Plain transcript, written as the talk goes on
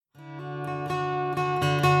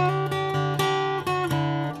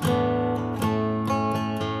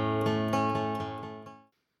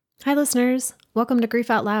Hi, listeners. Welcome to Grief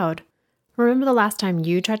Out Loud. Remember the last time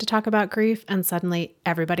you tried to talk about grief and suddenly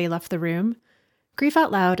everybody left the room? Grief Out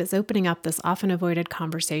Loud is opening up this often avoided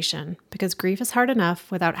conversation because grief is hard enough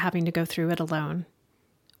without having to go through it alone.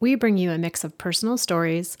 We bring you a mix of personal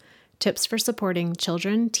stories, tips for supporting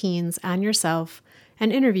children, teens, and yourself,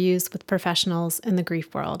 and interviews with professionals in the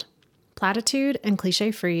grief world. Platitude and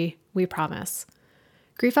cliche-free, we promise.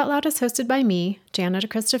 Grief Out Loud is hosted by me, Jana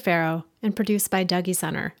DeCristofaro, and produced by Dougy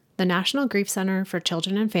Center, the National Grief Center for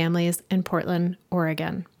Children and Families in Portland,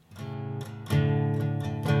 Oregon.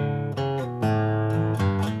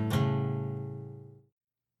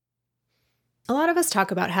 A lot of us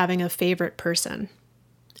talk about having a favorite person.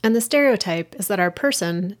 And the stereotype is that our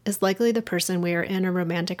person is likely the person we are in a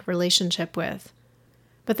romantic relationship with.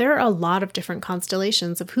 But there are a lot of different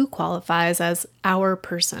constellations of who qualifies as our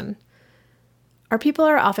person. Our people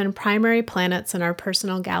are often primary planets in our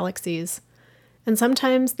personal galaxies, and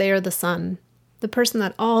sometimes they are the sun, the person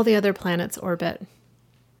that all the other planets orbit.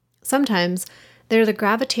 Sometimes they're the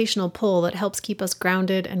gravitational pull that helps keep us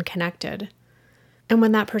grounded and connected. And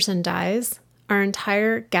when that person dies, our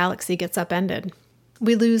entire galaxy gets upended.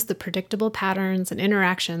 We lose the predictable patterns and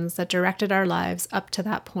interactions that directed our lives up to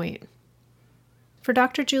that point. For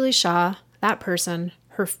Dr. Julie Shaw, that person,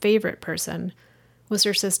 her favorite person, was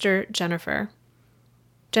her sister, Jennifer.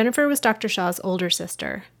 Jennifer was Dr. Shaw's older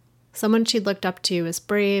sister, someone she looked up to as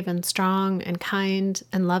brave and strong and kind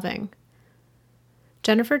and loving.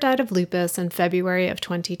 Jennifer died of lupus in February of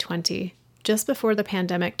 2020, just before the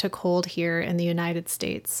pandemic took hold here in the United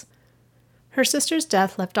States. Her sister's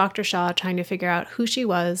death left Dr. Shaw trying to figure out who she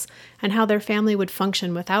was and how their family would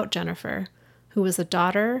function without Jennifer, who was a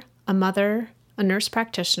daughter, a mother, a nurse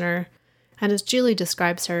practitioner, and as Julie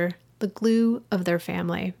describes her, the glue of their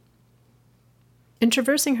family. In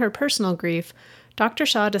traversing her personal grief, Dr.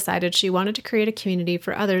 Shaw decided she wanted to create a community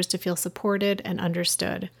for others to feel supported and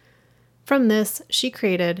understood. From this, she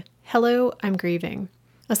created Hello, I'm Grieving,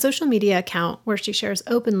 a social media account where she shares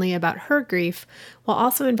openly about her grief while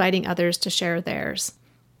also inviting others to share theirs.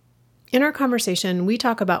 In our conversation, we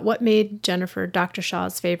talk about what made Jennifer Dr.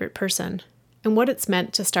 Shaw's favorite person and what it's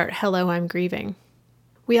meant to start Hello, I'm Grieving.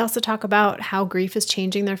 We also talk about how grief is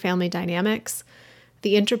changing their family dynamics,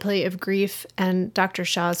 the interplay of grief and Dr.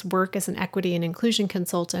 Shaw's work as an equity and inclusion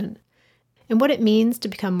consultant, and what it means to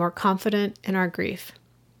become more confident in our grief.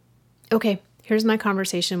 Okay, here's my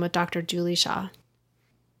conversation with Dr. Julie Shaw.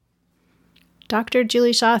 Dr.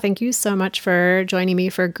 Julie Shaw, thank you so much for joining me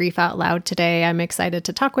for Grief Out Loud today. I'm excited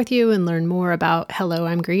to talk with you and learn more about Hello,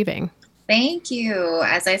 I'm Grieving. Thank you.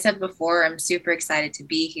 As I said before, I'm super excited to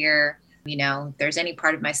be here. You know, if there's any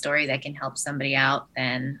part of my story that can help somebody out,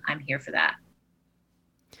 then I'm here for that.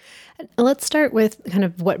 Let's start with kind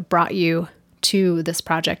of what brought you to this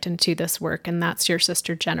project and to this work, and that's your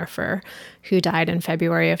sister Jennifer, who died in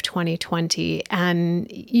February of 2020.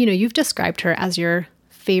 And, you've described her as your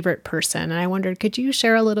favorite person, and I wondered, could you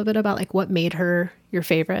share a little bit about what made her your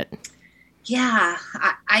favorite? Yeah,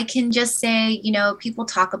 I can just say, people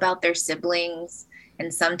talk about their siblings,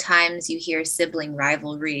 and sometimes you hear sibling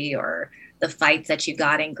rivalry or the fights that you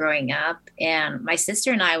got in growing up. And my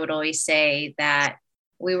sister and I would always say that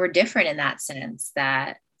we were different in that sense,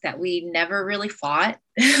 that we never really fought.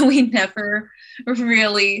 We never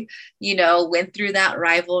really, went through that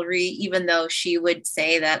rivalry, even though she would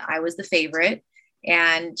say that I was the favorite.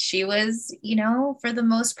 And she was, for the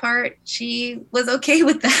most part, she was okay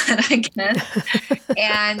with that, I guess.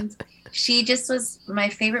 And she just was my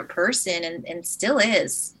favorite person and still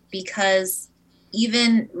is, because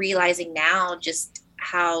even realizing now just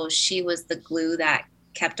how she was the glue that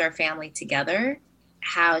kept our family together,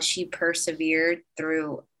 how she persevered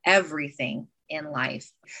through everything in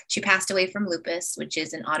life. She passed away from lupus, which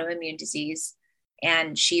is an autoimmune disease,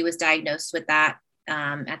 and she was diagnosed with that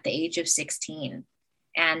at the age of 16.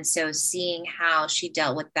 And so seeing how she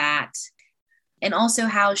dealt with that, and also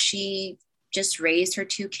how she just raised her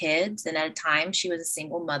two kids, and at a time she was a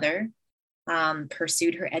single mother,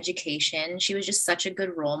 pursued her education. She was just such a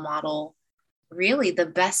good role model, really the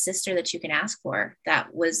best sister that you can ask for.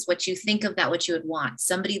 That was what you think of, that what you would want.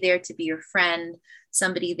 Somebody there to be your friend,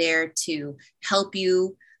 somebody there to help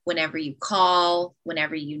you whenever you call,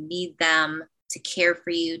 whenever you need them, to care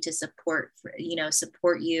for you, to support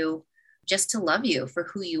you, just to love you for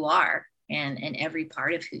who you are and every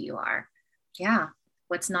part of who you are. Yeah.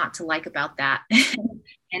 What's not to like about that?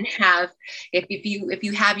 And have, if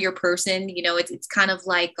you have your person, it's kind of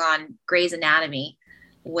like on Grey's Anatomy,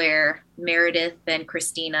 where Meredith and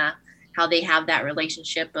Christina, how they have that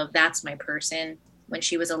relationship of that's my person when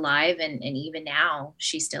she was alive, and even now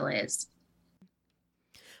she still is.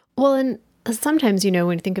 Well, and Sometimes, when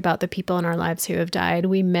you think about the people in our lives who have died,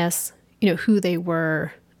 we miss, who they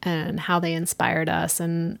were and how they inspired us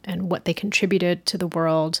and what they contributed to the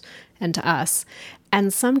world and to us.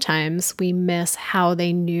 And sometimes we miss how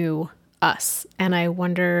they knew us. And I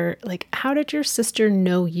wonder, like, how did your sister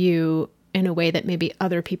know you in a way that maybe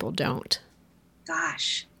other people don't?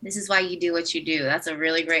 Gosh, this is why you do what you do. That's a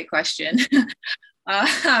really great question.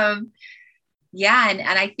 um, yeah. And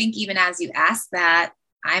I think even as you ask that,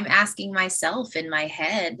 I'm asking myself in my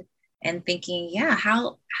head and thinking, yeah,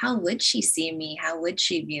 how would she see me? How would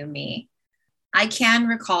she view me? I can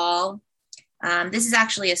recall, this is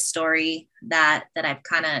actually a story that I've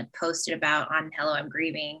kind of posted about on Hello, I'm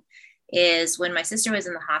Grieving, is when my sister was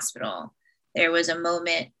in the hospital, there was a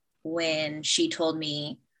moment when she told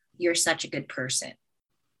me, "You're such a good person."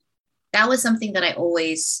 That was something that I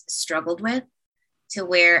always struggled with, to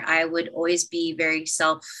where I would always be very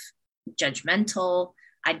self judgmental.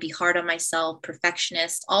 I'd be hard on myself,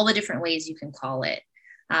 perfectionist, all the different ways you can call it.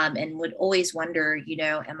 And would always wonder,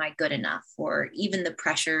 am I good enough? Or even the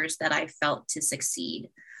pressures that I felt to succeed.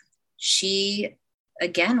 She,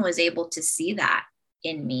 again, was able to see that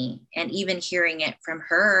in me. And even hearing it from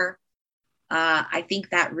her, I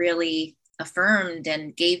think that really affirmed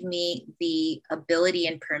and gave me the ability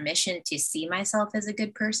and permission to see myself as a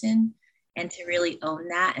good person and to really own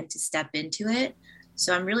that and to step into it.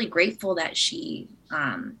 So I'm really grateful that she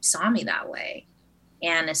saw me that way.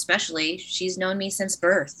 And especially, she's known me since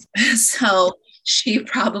birth. So she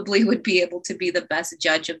probably would be able to be the best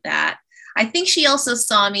judge of that. I think she also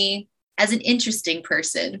saw me as an interesting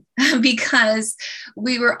person because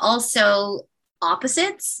we were also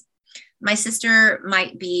opposites. My sister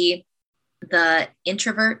might be the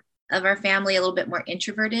introvert of our family, a little bit more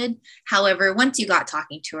introverted. However, once you got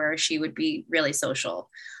talking to her, she would be really social.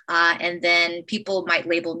 And then people might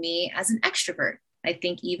label me as an extrovert. I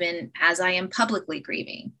think even as I am publicly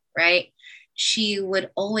grieving, right? She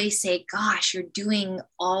would always say, "Gosh, you're doing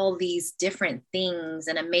all these different things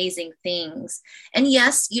and amazing things." And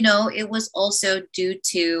yes, it was also due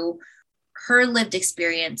to her lived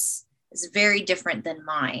experience is very different than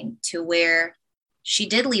mine, to where she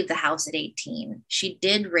did leave the house at 18. She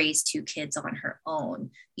did raise two kids on her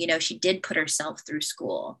own. She did put herself through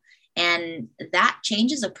school. And that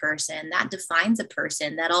changes a person, that defines a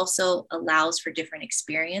person, that also allows for different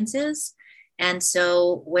experiences. And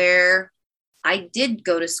so, where I did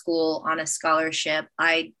go to school on a scholarship,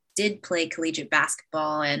 I did play collegiate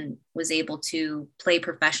basketball and was able to play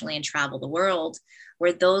professionally and travel the world,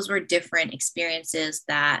 where those were different experiences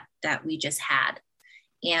that we just had.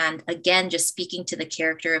 And again, just speaking to the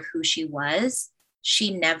character of who she was,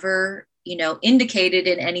 she never, indicated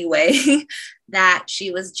in any way that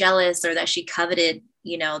she was jealous or that she coveted,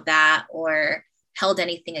 that, or held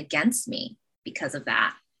anything against me because of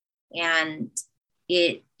that. And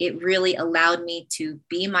it really allowed me to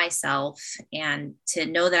be myself and to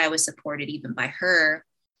know that I was supported even by her.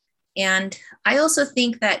 And I also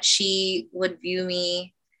think that she would view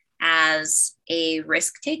me as a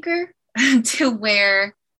risk taker to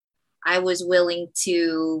where I was willing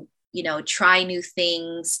to, try new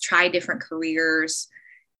things, try different careers.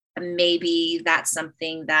 Maybe that's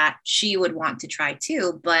something that she would want to try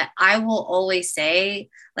too. But I will always say,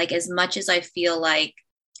 like, as much as I feel like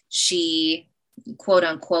she, quote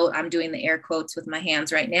unquote, I'm doing the air quotes with my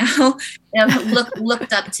hands right now,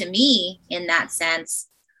 looked up to me in that sense,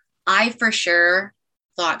 I for sure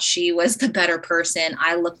thought she was the better person.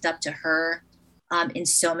 I looked up to her in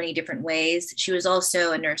so many different ways. She was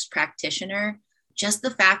also a nurse practitioner. Just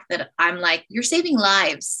the fact that I'm like, "You're saving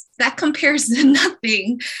lives," that compares to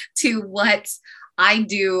nothing to what I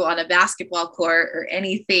do on a basketball court or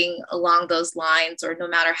anything along those lines, or no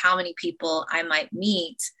matter how many people I might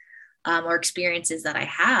meet or experiences that I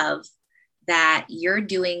have, that you're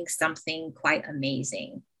doing something quite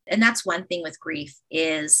amazing. And that's one thing with grief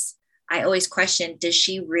is I always question, does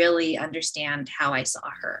she really understand how I saw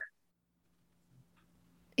her?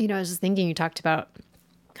 I was just thinking, you talked about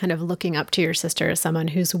kind of looking up to your sister as someone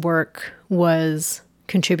whose work was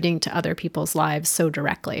contributing to other people's lives so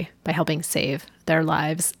directly by helping save their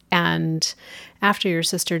lives. And after your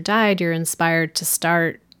sister died, you're inspired to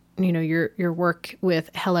start, your work with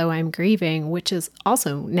Hello, I'm Grieving, which is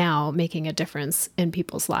also now making a difference in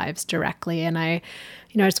people's lives directly. And I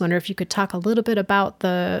just wonder if you could talk a little bit about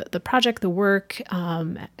the project, the work,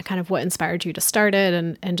 kind of what inspired you to start it,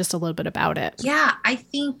 and just a little bit about it. Yeah, I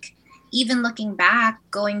think even looking back,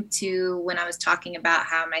 going to when I was talking about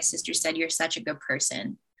how my sister said, "You're such a good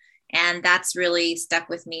person." And that's really stuck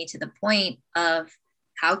with me to the point of,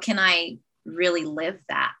 how can I really live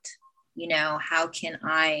that? How can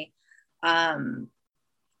I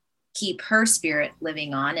keep her spirit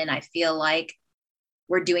living on. And I feel like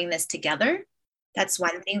we're doing this together. That's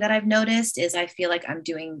one thing that I've noticed is I feel like I'm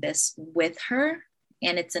doing this with her.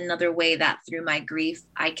 And it's another way that through my grief,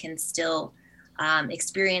 I can still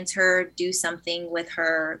experience her, do something with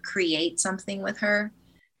her, create something with her,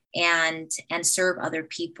 and serve other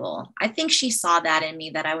people. I think she saw that in me,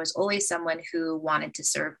 that I was always someone who wanted to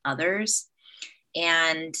serve others.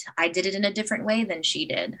 And I did it in a different way than she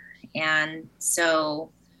did. And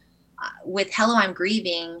so with Hello, I'm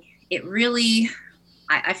Grieving, it really,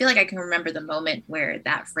 I feel like I can remember the moment where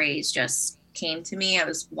that phrase just came to me. I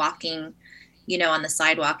was walking, on the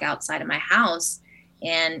sidewalk outside of my house.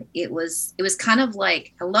 And it was kind of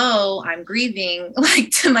like, hello, I'm grieving, like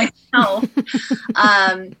to myself.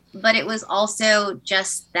 But it was also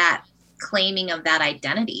just that claiming of that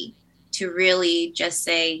identity to really just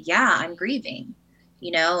say, yeah, I'm grieving,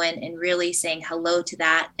 and really saying hello to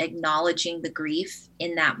that, acknowledging the grief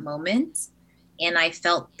in that moment. And I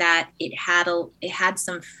felt that it had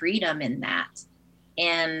some freedom in that.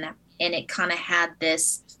 And it kind of had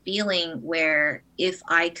this feeling where if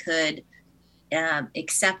I could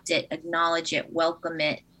accept it, acknowledge it, welcome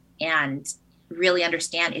it, and really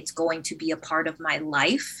understand it's going to be a part of my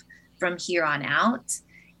life from here on out.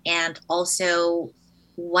 And also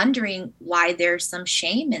wondering why there's some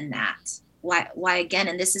shame in that. Why again,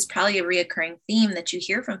 and this is probably a reoccurring theme that you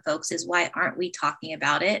hear from folks, is why aren't we talking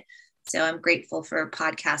about it? So I'm grateful for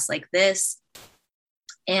podcasts like this.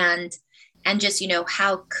 And just,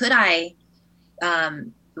 how could I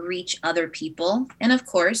reach other people? And of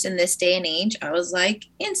course, in this day and age, I was like,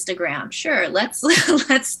 Instagram, sure, let's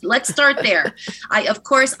start there. Of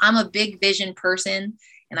course, I'm a big vision person,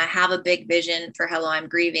 and I have a big vision for Hello, I'm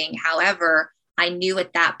Grieving. However, I knew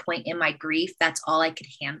at that point in my grief, that's all I could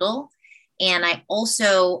handle. And I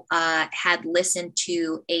also had listened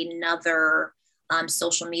to another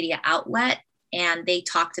social media outlet, and they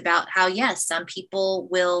talked about how, yes, some people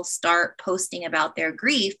will start posting about their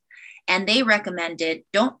grief. And they recommended,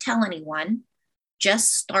 don't tell anyone,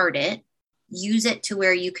 just start it, use it to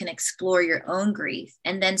where you can explore your own grief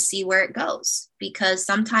and then see where it goes. Because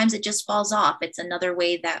sometimes it just falls off. It's another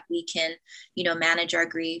way that we can, manage our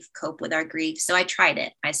grief, cope with our grief. So I tried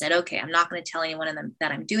it. I said, okay, I'm not going to tell anyone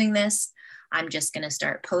that I'm doing this. I'm just going to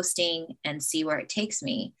start posting and see where it takes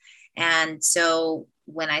me. And so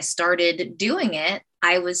when I started doing it,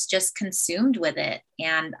 I was just consumed with it.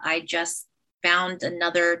 And I just found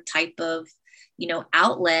another type of,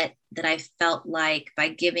 outlet that I felt like by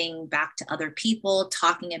giving back to other people,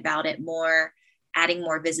 talking about it more, adding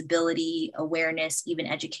more visibility, awareness, even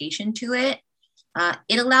education to it,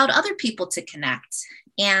 it allowed other people to connect.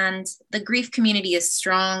 And the grief community is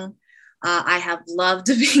strong. I have loved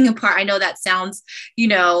being a part. I know that sounds,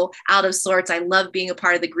 out of sorts. I love being a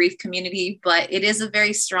part of the grief community, but it is a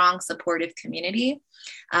very strong, supportive community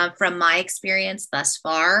from my experience thus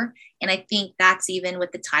far. And I think that's even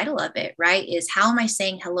with the title of it, right? Is how am I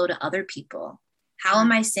saying hello to other people? How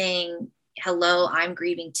am I saying, hello, I'm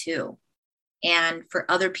grieving too? And for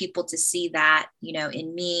other people to see that,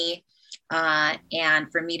 in me,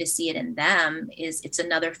 and for me to see it in them, it's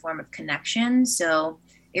another form of connection. So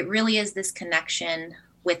it really is this connection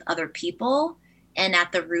with other people. And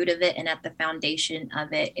at the root of it and at the foundation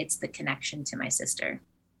of it, it's the connection to my sister.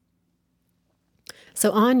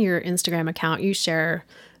 So on your Instagram account, you share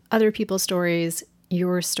other people's stories,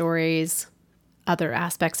 your stories, other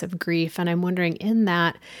aspects of grief. And I'm wondering, in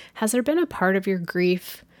that, has there been a part of your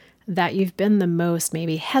grief that you've been the most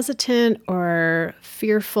maybe hesitant or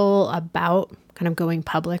fearful about kind of going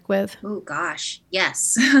public with? Oh, gosh.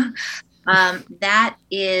 Yes. That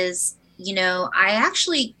is,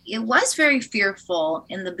 it was very fearful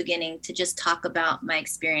in the beginning to just talk about my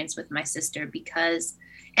experience with my sister because,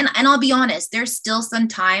 and I'll be honest, there's still some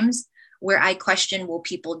times where I question, will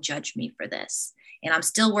people judge me for this? And I'm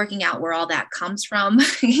still working out where all that comes from,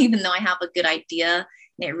 even though I have a good idea.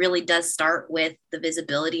 And it really does start with the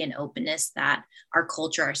visibility and openness that our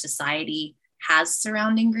culture, our society has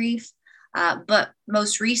surrounding grief. But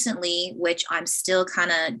most recently, which I'm still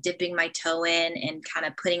kind of dipping my toe in and kind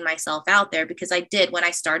of putting myself out there, because when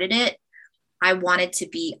I started it, I wanted to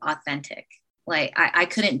be authentic. Like I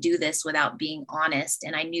couldn't do this without being honest.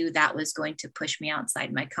 And I knew that was going to push me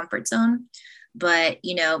outside my comfort zone. But,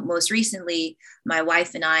 most recently, my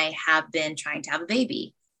wife and I have been trying to have a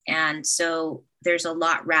baby. And so there's a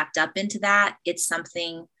lot wrapped up into that. It's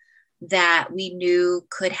something that we knew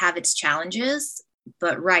could have its challenges.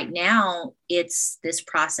 But right now, it's this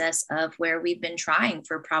process of where we've been trying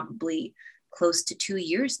for probably close to 2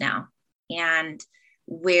 years now. And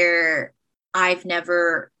where I've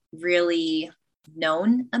never really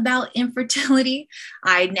known about infertility.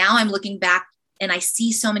 I'm looking back and I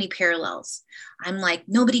see so many parallels. I'm like,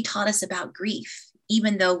 nobody taught us about grief,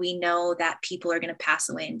 even though we know that people are going to pass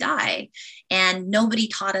away and die. And nobody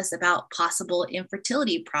taught us about possible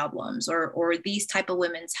infertility problems or these type of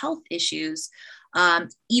women's health issues.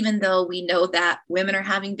 Even though we know that women are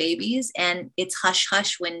having babies and it's hush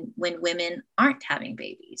hush when women aren't having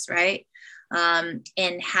babies, right?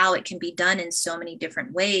 And how it can be done in so many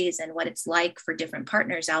different ways and what it's like for different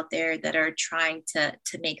partners out there that are trying to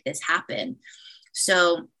make this happen.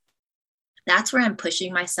 So that's where I'm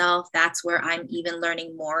pushing myself. That's where I'm even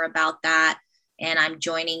learning more about that. And I'm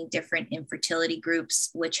joining different infertility groups,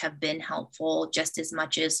 which have been helpful just as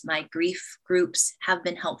much as my grief groups have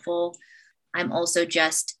been helpful. I'm also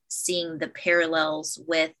just seeing the parallels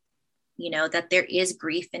with, that there is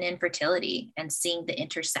grief and infertility and seeing the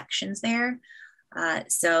intersections there.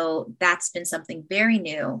 So that's been something very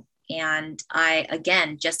new. And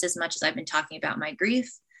again, just as much as I've been talking about my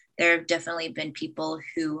grief, there have definitely been people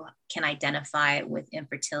who can identify with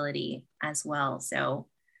infertility as well. So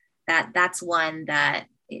that's one that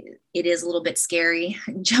it is a little bit scary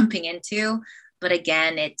jumping into. But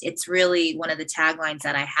again, it's really one of the taglines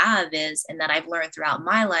that I have is, and that I've learned throughout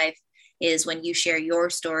my life, is when you share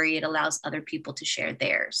your story, it allows other people to share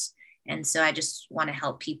theirs. And so I just want to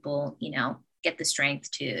help people, get the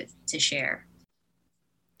strength to share.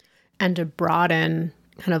 And to broaden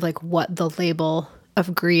kind of like what the label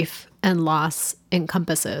of grief and loss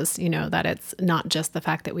encompasses, that it's not just the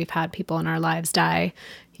fact that we've had people in our lives die,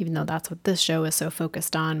 even though that's what this show is so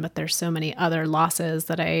focused on, but there's so many other losses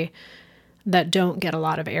that don't get a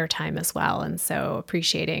lot of airtime as well. And so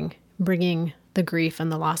appreciating bringing the grief and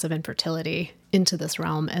the loss of infertility into this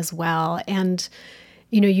realm as well. And,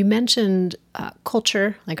 you mentioned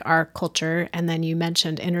culture, like our culture, and then you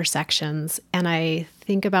mentioned intersections. And I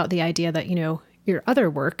think about the idea that, your other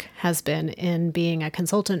work has been in being a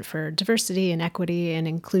consultant for diversity and equity and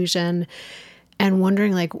inclusion, and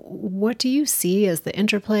wondering, like, what do you see as the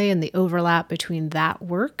interplay and the overlap between that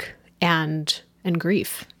work and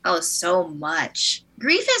grief? Oh, so much.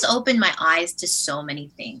 Grief has opened my eyes to so many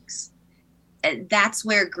things. That's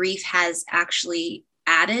where grief has actually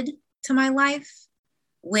added to my life,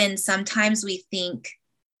 when sometimes we think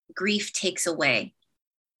grief takes away.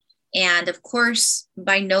 And of course,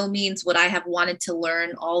 by no means would I have wanted to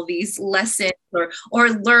learn all these lessons or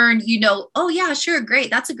learn, oh yeah, sure,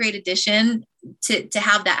 great. That's a great addition to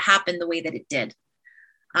have that happen the way that it did.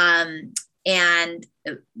 And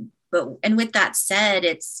with that said,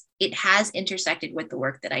 it has intersected with the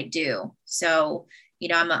work that I do. So,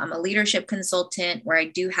 I'm a leadership consultant where I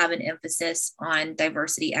do have an emphasis on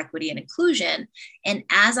diversity, equity, and inclusion. And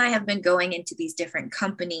as I have been going into these different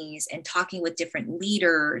companies and talking with different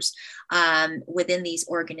leaders within these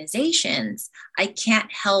organizations, I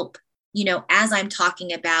can't help, as I'm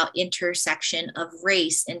talking about intersection of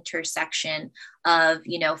race, intersection of,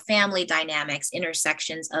 family dynamics,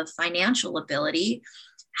 intersections of financial ability,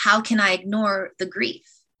 how can I ignore the grief?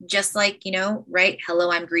 Just like, right?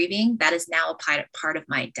 Hello, I'm grieving. That is now a part of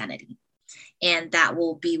my identity. And that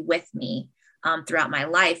will be with me throughout my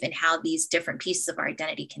life, and how these different pieces of our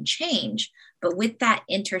identity can change. But with that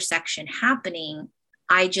intersection happening,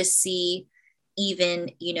 I just see even,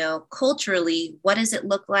 culturally, what does it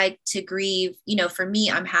look like to grieve? For me,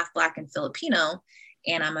 I'm half Black and Filipino,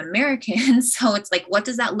 and I'm an American. So it's like, what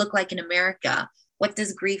does that look like in America? What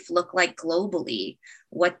does grief look like globally?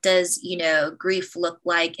 What does, grief look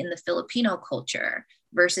like in the Filipino culture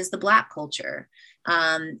versus the Black culture?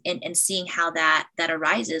 And seeing how that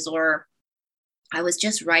arises. Or I was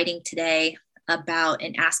just writing today about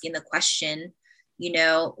and asking the question,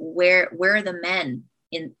 where are the men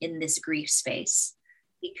in this grief space?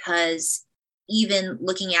 Because even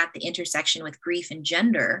looking at the intersection with grief and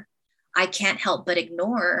gender, I can't help but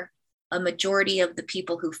ignore a majority of the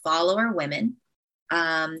people who follow are women.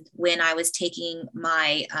 When I was taking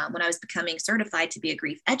when I was becoming certified to be a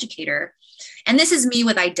grief educator, and this is me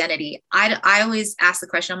with identity, I always ask the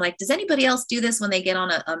question, I'm like, does anybody else do this when they get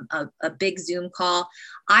on a big Zoom call?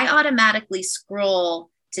 I automatically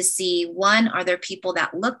scroll to see, one, are there people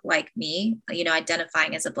that look like me,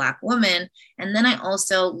 identifying as a Black woman? And then I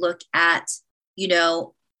also look at,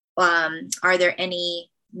 are there any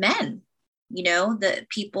men, the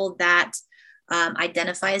people that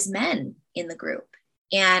identify as men in the group?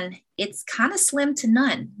 And it's kind of slim to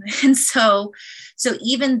none. And so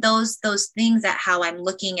even those things, that how I'm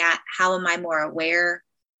looking at, how am I more aware,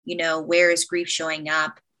 where is grief showing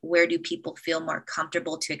up? Where do people feel more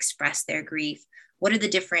comfortable to express their grief? What are the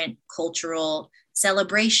different cultural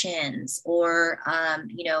celebrations or,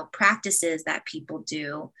 practices that people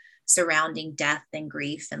do? surrounding death and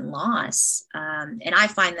grief and loss. And I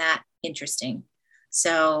find that interesting.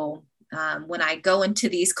 So when I go into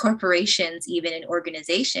these corporations, even in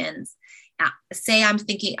organizations, say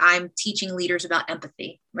I'm teaching leaders about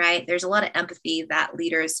empathy, right? There's a lot of empathy that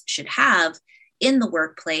leaders should have in the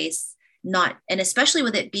workplace, and especially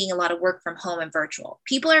with it being a lot of work from home and virtual.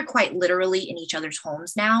 People are quite literally in each other's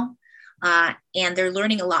homes now, and they're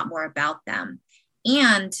learning a lot more about them.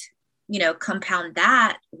 And, compound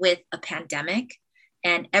that with a pandemic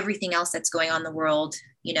and everything else that's going on in the world,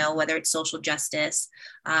 whether it's social justice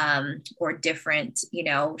or different,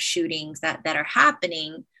 shootings that are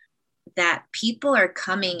happening, that people are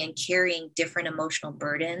coming and carrying different emotional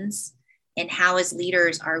burdens. And how, as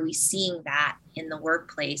leaders, are we seeing that in the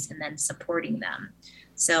workplace and then supporting them?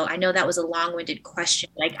 So I know that was a long-winded question.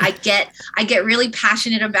 Like I get really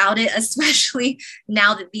passionate about it, especially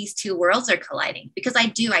now that these two worlds are colliding, because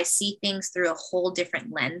I see things through a whole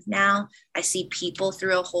different lens now. I see people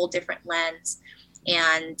through a whole different lens,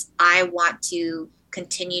 and I want to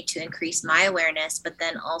continue to increase my awareness, but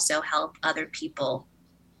then also help other people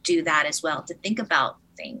do that as well, to think about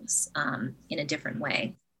things in a different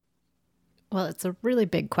way. Well, it's a really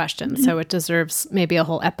big question, so it deserves maybe a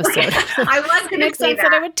whole episode. I was going to say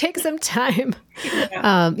that it would take some time.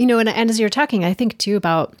 Yeah. And as you're talking, I think too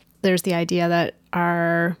about there's the idea that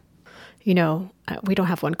we don't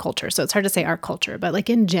have one culture, so it's hard to say our culture, but like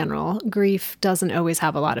in general, grief doesn't always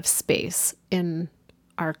have a lot of space in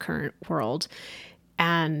our current world.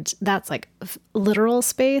 And that's like literal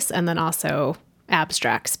space and then also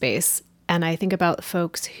abstract space. And I think about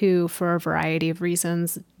folks who, for a variety of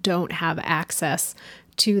reasons, don't have access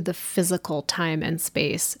to the physical time and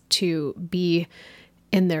space to be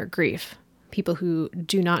in their grief. People who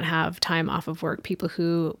do not have time off of work, people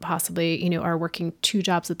who possibly, are working 2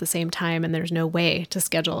 jobs at the same time and there's no way to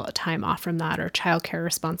schedule a time off from that, or childcare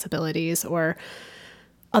responsibilities, or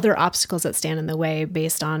other obstacles that stand in the way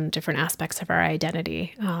based on different aspects of our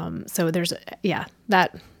identity. So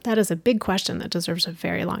that is a big question that deserves a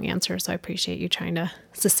very long answer. So I appreciate you trying to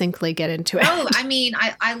succinctly get into it. Oh, I mean,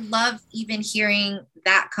 I love even hearing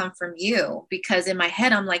that come from you, because in my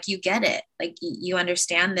head, I'm like, you get it. Like you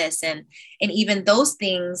understand this. And even those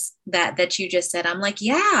things that you just said, I'm like,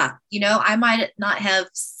 yeah, I might not have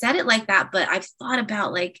said it like that, but I've thought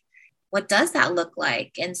about like, what does that look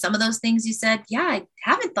like? And some of those things you said, yeah, I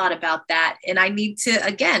haven't thought about that. And I need to,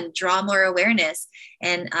 again, draw more awareness.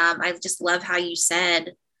 And I just love how you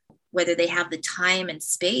said, whether they have the time and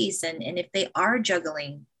space, and if they are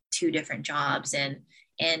juggling 2 different jobs,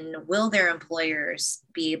 and will their employers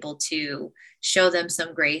be able to show them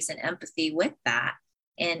some grace and empathy with that,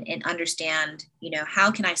 and understand,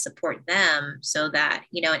 how can I support them so that,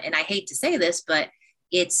 and I hate to say this, but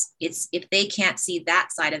it's if they can't see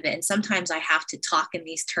that side of it. And sometimes I have to talk in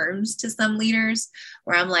these terms to some leaders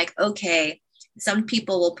where I'm like, okay, some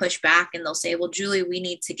people will push back and they'll say, well, Julie, we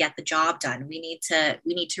need to get the job done. We need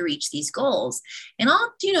to reach these goals. And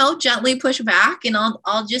I'll, gently push back, and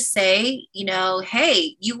I'll just say,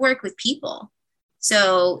 hey, you work with people.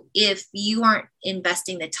 So if you aren't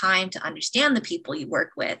investing the time to understand the people you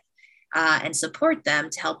work with and support them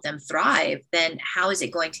to help them thrive, then how is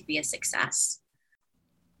it going to be a success?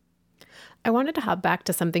 I wanted to hop back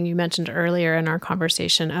to something you mentioned earlier in our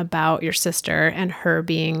conversation about your sister and her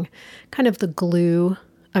being kind of the glue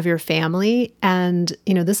of your family. And,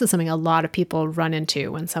 this is something a lot of people run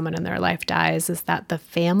into when someone in their life dies, is that the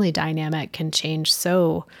family dynamic can change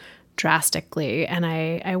so drastically. And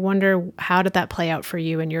I wonder, how did that play out for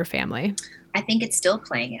you and your family? I think it's still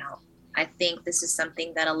playing out. I think this is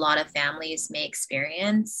something that a lot of families may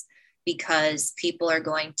experience, because people are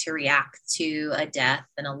going to react to a death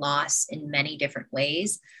and a loss in many different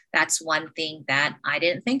ways. That's one thing that I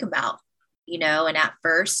didn't think about, and at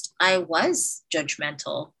first I was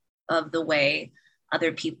judgmental of the way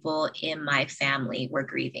other people in my family were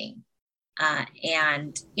grieving.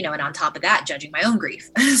 And on top of that, judging my own grief.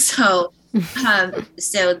 So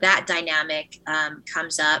that dynamic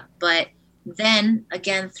comes up. But then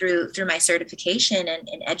again, through my certification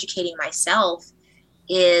and educating myself,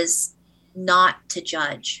 is not to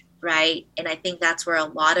judge, right? And I think that's where a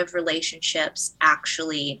lot of relationships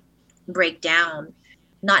actually break down,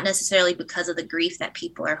 not necessarily because of the grief that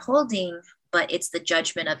people are holding, but it's the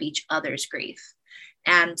judgment of each other's grief.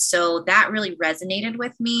 And so that really resonated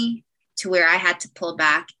with me, to where I had to pull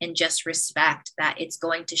back and just respect that it's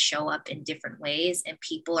going to show up in different ways, and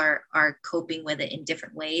people are coping with it in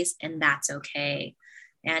different ways, and that's okay.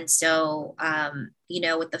 And so,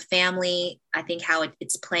 with the family, I think how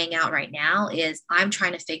it's playing out right now is I'm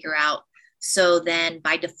trying to figure out, so then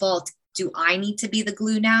by default, do I need to be the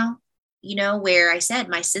glue now? where I said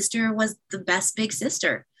my sister was the best big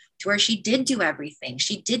sister, to where she did do everything.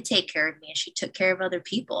 She did take care of me and she took care of other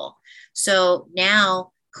people. So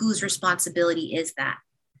now whose responsibility is that?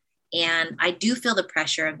 And I do feel the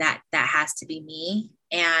pressure of that has to be me.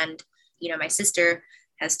 And, my sister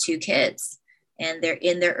has 2 kids and they're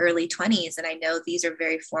in their early 20s. And I know these are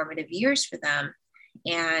very formative years for them.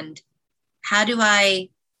 And how do I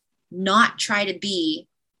not try to be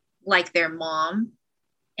like their mom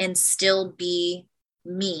and still be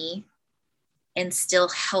me and still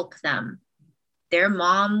help them? Their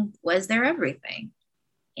mom was their everything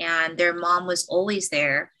and their mom was always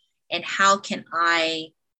there. And how can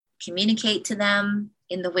I communicate to them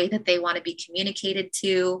in the way that they want to be communicated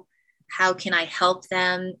to? How can I help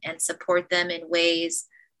them and support them in ways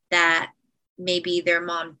that maybe their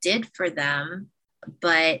mom did for them,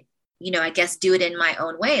 but I guess do it in my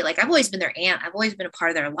own way. Like I've always been their aunt. I've always been a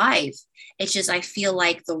part of their life. It's just, I feel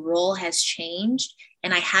like the role has changed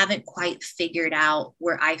and I haven't quite figured out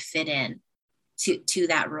where I fit in to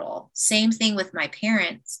that role. Same thing with my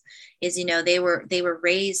parents is, they were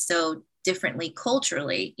raised so differently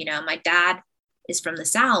culturally. My dad is from the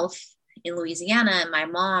South in Louisiana and my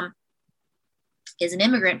mom is an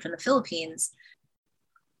immigrant from the Philippines.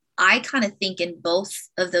 I kind of think in both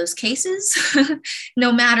of those cases,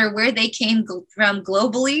 no matter where they came from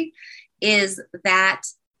globally, is that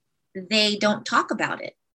they don't talk about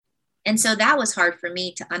it. And so that was hard for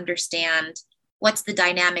me to understand what's the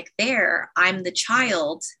dynamic there. I'm the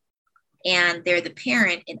child and they're the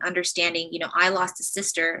parent, and understanding, I lost a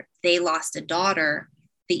sister, they lost a daughter,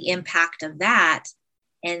 the impact of that.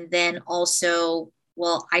 And then also,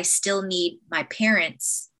 well, I still need my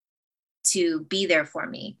parents to be there for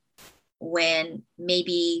me when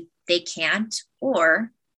maybe they can't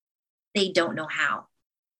or they don't know how.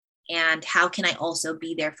 And how can I also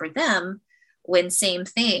be there for them when, same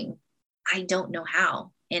thing, I don't know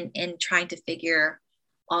how, and trying to figure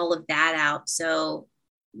all of that out. So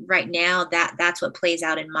right now that's what plays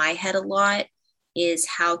out in my head a lot, is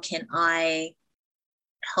how can I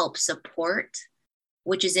help support,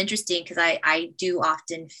 which is interesting because I do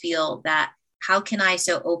often feel that how can I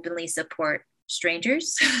so openly support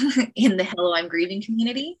strangers in the Hello, I'm Grieving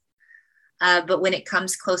community? But when it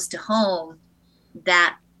comes close to home,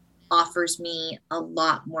 that offers me a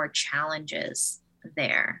lot more challenges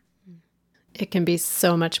there. It can be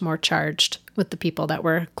so much more charged with the people that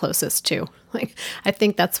we're closest to. Like, I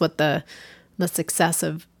think that's what the success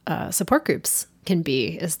of support groups can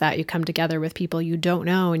be, is that you come together with people you don't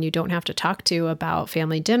know and you don't have to talk to about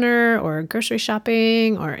family dinner or grocery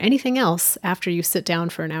shopping or anything else after you sit down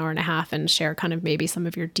for an hour and a half and share kind of maybe some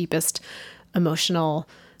of your deepest emotional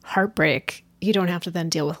heartbreak. You don't have to then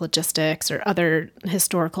deal with logistics or other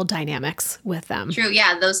historical dynamics with them. True.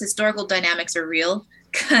 Yeah. Those historical dynamics are real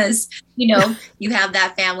because, you have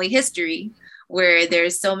that family history where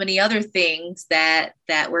there's so many other things that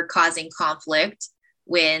were causing conflict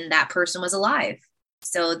when that person was alive.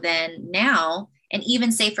 So then now, and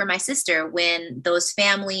even say for my sister, when those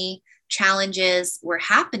family challenges were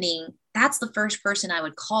happening, that's the first person I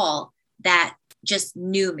would call that just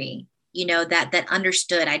knew me, that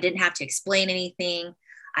understood. I didn't have to explain anything.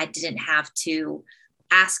 I didn't have to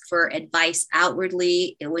ask for advice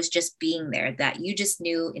outwardly. It was just being there, that you just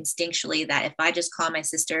knew instinctually that if I just call my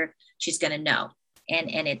sister, she's going to know.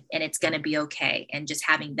 And it's going to be okay. And just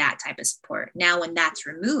having that type of support. Now, when that's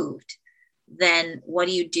removed, then what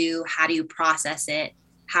do you do? How do you process it?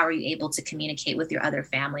 How are you able to communicate with your other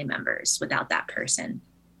family members without that person?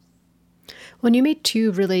 Well, you made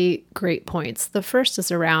 2 really great points. The first is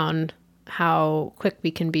around how quick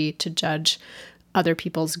we can be to judge other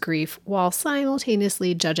people's grief while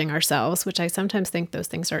simultaneously judging ourselves, which I sometimes think those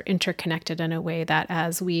things are interconnected in a way that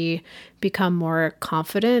as we become more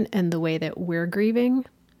confident in the way that we're grieving,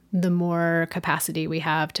 the more capacity we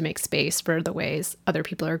have to make space for the ways other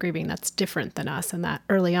people are grieving that's different than us. And that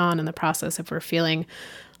early on in the process, if we're feeling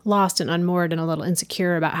lost and unmoored and a little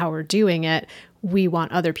insecure about how we're doing it, we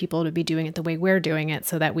want other people to be doing it the way we're doing it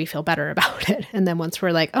so that we feel better about it. And then once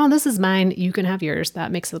we're like, oh, this is mine, you can have yours,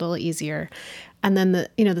 that makes it a little easier. And then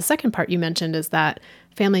the second part you mentioned is that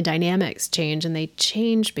family dynamics change, and they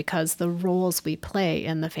change because the roles we play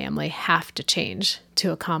in the family have to change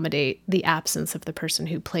to accommodate the absence of the person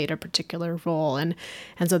who played a particular role. And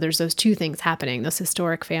so there's those 2 things happening, those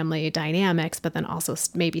historic family dynamics, but then also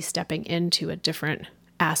maybe stepping into a different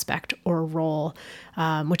aspect or role,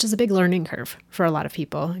 which is a big learning curve for a lot of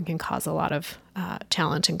people and can cause a lot of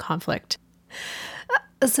challenge and conflict.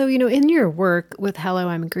 So, in your work with Hello,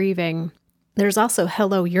 I'm Grieving, There's also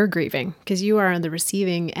Hello, You're Grieving, because you are on the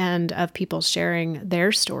receiving end of people sharing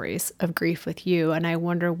their stories of grief with you. And I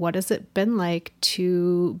wonder, what has it been like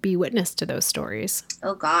to be witness to those stories?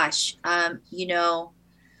 Oh gosh.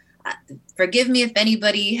 Forgive me if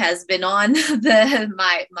anybody has been on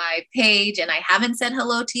my page and I haven't said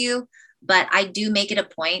hello to you, but I do make it a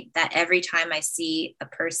point that every time I see a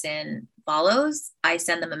person follows, I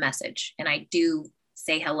send them a message and I do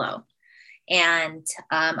say hello. And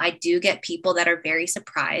I do get people that are very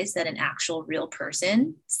surprised that an actual real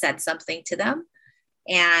person said something to them.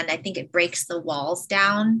 And I think it breaks the walls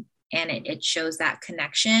down and it shows that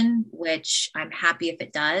connection, which I'm happy if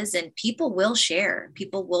it does. And people will share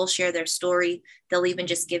their story. They'll even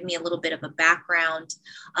just give me a little bit of a background,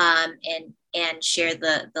 and share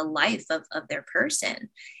the life of their person.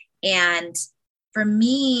 And for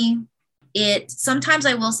me, it sometimes,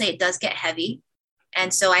 I will say, it does get heavy.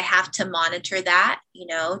 And so I have to monitor that,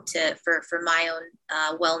 for my own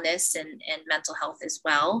wellness and mental health as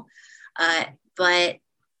well. But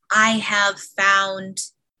I have found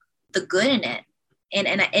the good in it. And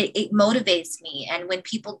it motivates me. And when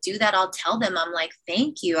people do that, I'll tell them, I'm like,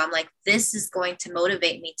 thank you. I'm like, this is going to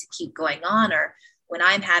motivate me to keep going on, or when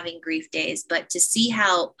I'm having grief days. But to see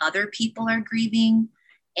how other people are grieving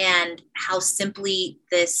and how simply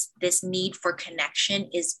this need for connection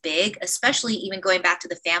is big, especially even going back to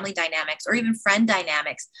the family dynamics or even friend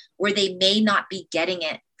dynamics where they may not be getting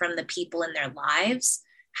it from the people in their lives.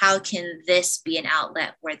 How can this be an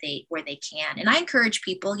outlet where they can? And I encourage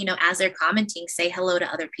people, as they're commenting, say hello to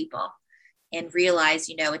other people and realize,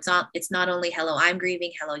 it's not only hello, I'm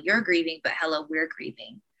grieving, hello, you're grieving, but hello, we're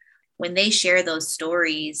grieving. When they share those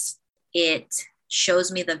stories, it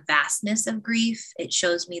shows me the vastness of grief. It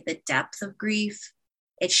shows me the depth of grief.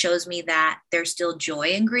 It shows me that there's still joy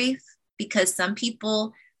in grief, because some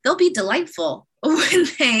people, they'll be delightful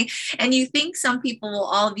and you think some people will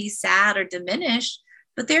all be sad or diminished,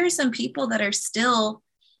 but there are some people that are still,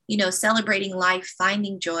 celebrating life,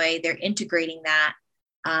 finding joy. They're integrating that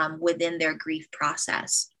within their grief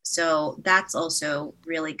process. So that's also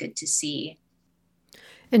really good to see.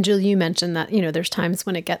 And Jill, you mentioned that, there's times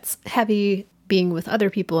when it gets heavy being with other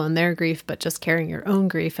people in their grief, but just carrying your own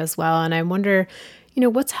grief as well. And I wonder,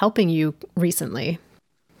 what's helping you recently?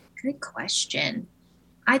 Good question.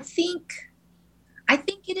 I think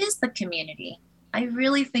it is the community. I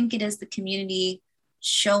really think it is the community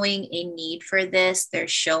showing a need for this. They're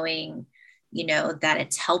showing, that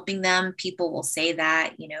it's helping them. People will say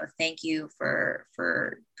that, thank you for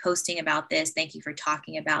posting about this. Thank you for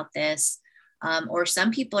talking about this. Or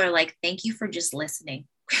some people are like, thank you for just listening.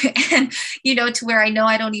 And, to where I know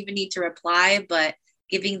I don't even need to reply, but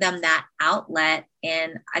giving them that outlet.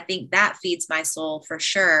 And I think that feeds my soul for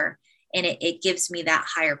sure. And it gives me that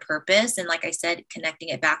higher purpose. And like I said, connecting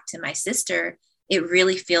it back to my sister, it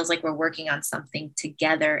really feels like we're working on something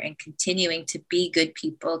together and continuing to be good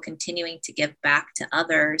people, continuing to give back to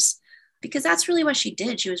others, because that's really what she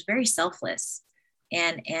did. She was very selfless.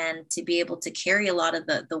 And to be able to carry a lot of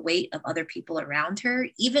the weight of other people around her,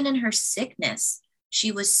 even in her sickness, she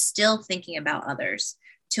was still thinking about others,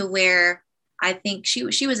 to where I think she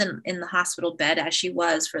was in the hospital bed, as she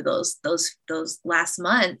was for those last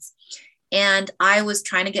months. And I was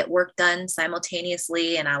trying to get work done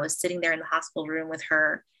simultaneously. And I was sitting there in the hospital room with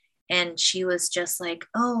her. And she was just like,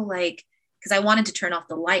 oh, like, because I wanted to turn off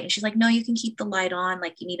the light. And she's like, no, you can keep the light on.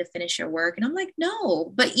 Like, you need to finish your work. And I'm like,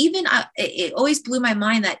 no. But even it always blew my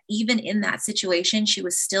mind that even in that situation, she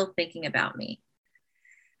was still thinking about me.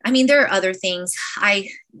 I mean, there are other things.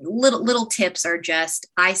 Little tips are just,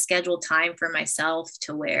 I schedule time for myself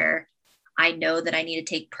to where I know that I need to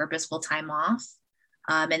take purposeful time off.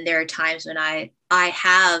 And there are times when I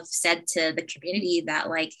have said to the community that,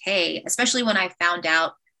 like, hey, especially when I found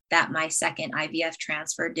out that my second IVF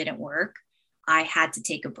transfer didn't work, I had to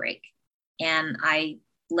take a break. And I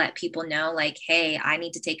let people know, like, hey, I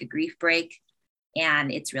need to take a grief break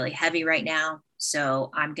and it's really heavy right now. So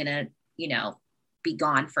I'm going to, be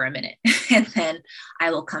gone for a minute and then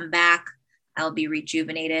I will come back. I'll be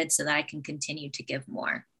rejuvenated so that I can continue to give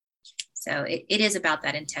more. So it is about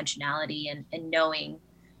that intentionality and knowing,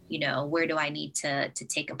 where do I need to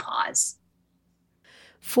take a pause.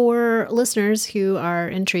 For listeners who are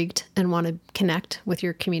intrigued and want to connect with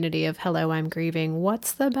your community of Hello, I'm Grieving,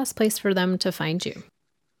 what's the best place for them to find you?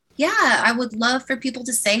 Yeah, I would love for people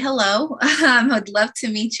to say hello. I'd love to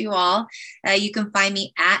meet you all. You can find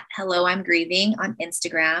me at Hello, I'm Grieving on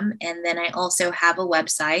Instagram. And then I also have a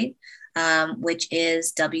website, which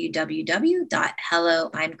is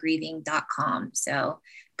www.helloimgrieving.com. So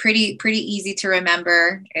pretty easy to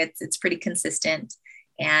remember. It's pretty consistent.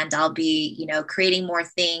 and I'll be, creating more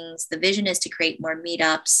things. The vision is to create more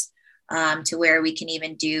meetups, to where we can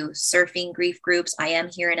even do surfing grief groups. I am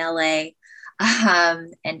here in LA,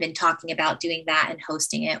 and been talking about doing that and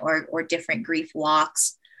hosting it, or different grief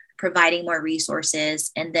walks, providing more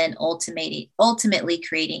resources, and then ultimately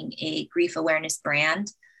creating a grief awareness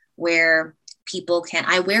brand where people can,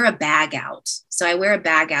 I wear a bag out. So I wear a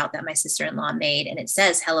bag out that my sister-in-law made, and it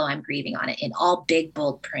says, "Hello, I'm grieving" on it in all big,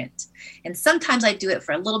 bold print. And sometimes I do it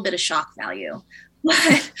for a little bit of shock value,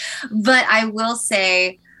 but I will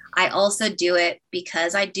say, I also do it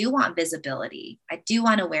because I do want visibility. I do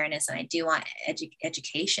want awareness, and I do want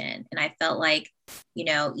education. And I felt like,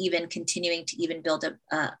 even continuing to even build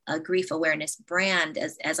a grief awareness brand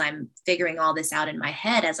as I'm figuring all this out in my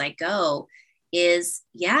head as I go is,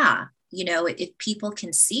 if people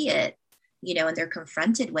can see it, and they're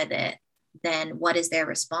confronted with it, then what is their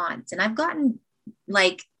response? And I've gotten,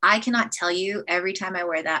 like, I cannot tell you, every time I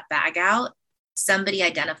wear that bag out, somebody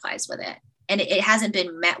identifies with it. And it hasn't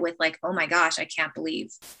been met with like, "Oh my gosh, I can't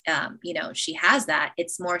believe, she has that."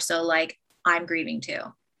 It's more so like, I'm grieving too.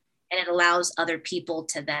 And it allows other people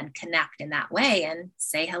to then connect in that way and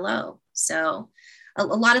say hello. So a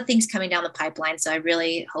lot of things coming down the pipeline. So I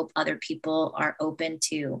really hope other people are open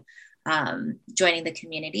to joining the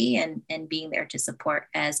community and being there to support,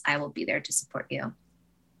 as I will be there to support you.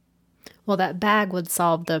 Well, that bag would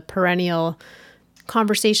solve the perennial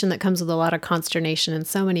conversation that comes with a lot of consternation in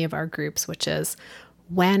so many of our groups, which is,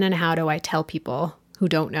 when and how do I tell people who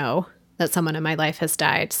don't know that someone in my life has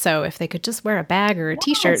died? So if they could just wear a bag or a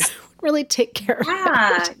t-shirt, it would really take care of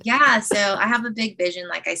it. Yeah. So I have a big vision,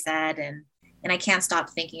 like I said, and I can't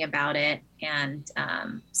stop thinking about it. And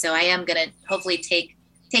so I am going to hopefully take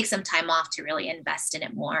some time off to really invest in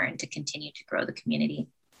it more and to continue to grow the community.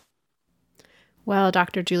 Well,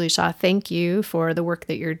 Dr. Julie Shaw, thank you for the work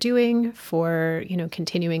that you're doing, for,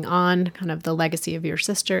 continuing on kind of the legacy of your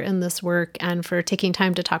sister in this work, and for taking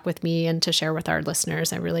time to talk with me and to share with our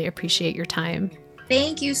listeners. I really appreciate your time.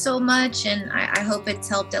 Thank you so much. And I hope it's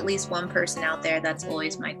helped at least one person out there. That's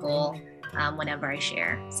always my goal whenever I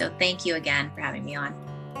share. So thank you again for having me on.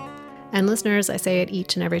 And listeners, I say it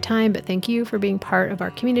each and every time, but thank you for being part of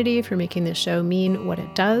our community, for making this show mean what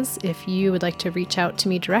it does. If you would like to reach out to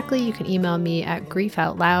me directly, you can email me at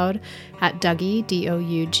griefoutloud@dougy,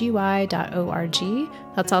 dougy.org.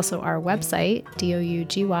 That's also our website,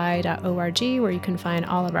 dougy.org, where you can find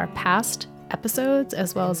all of our past episodes,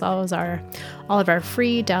 as well as all of our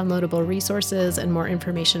free downloadable resources and more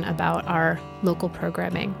information about our local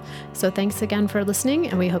programming. So thanks again for listening,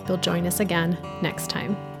 and we hope you'll join us again next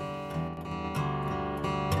time.